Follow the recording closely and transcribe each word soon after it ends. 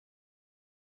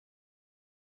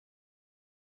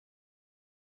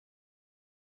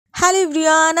Hello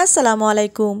everyone, Assalamu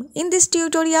alaikum. In this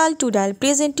tutorial today I'll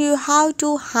present you how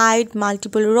to hide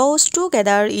multiple rows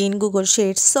together in Google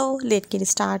Sheets. So let's get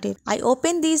started. I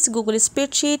open this Google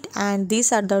spreadsheet and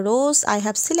these are the rows I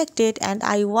have selected and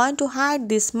I want to hide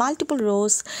these multiple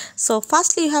rows. So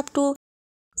firstly you have to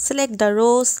select the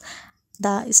rows,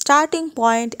 the starting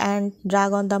point and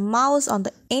drag on the mouse on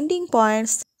the ending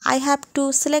points. I have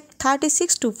to select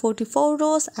 36 to 44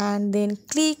 rows and then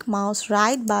click mouse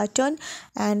right button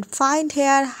and find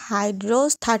here hide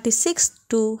rows 36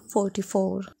 to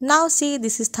 44. Now see,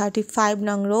 this is 35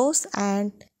 nung rows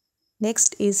and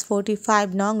next is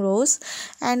 45 nung rows,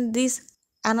 and these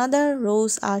another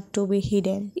rows are to be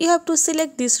hidden. You have to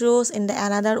select these rows in the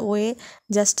another way.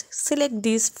 Just select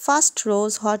these first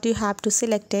rows what you have to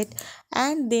select it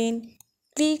and then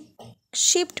click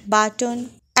shift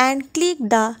button and click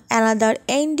the another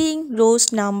ending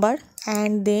rows number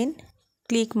and then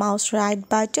click mouse right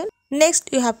button. Next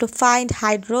you have to find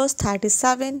hide rows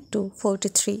 37 to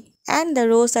 43 and the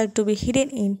rows are to be hidden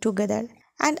in together,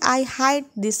 and I hide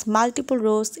these multiple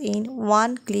rows in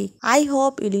one click. I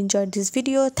hope you enjoyed this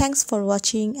video. Thanks for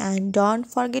watching and don't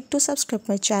forget to subscribe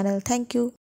my channel. Thank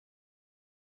you.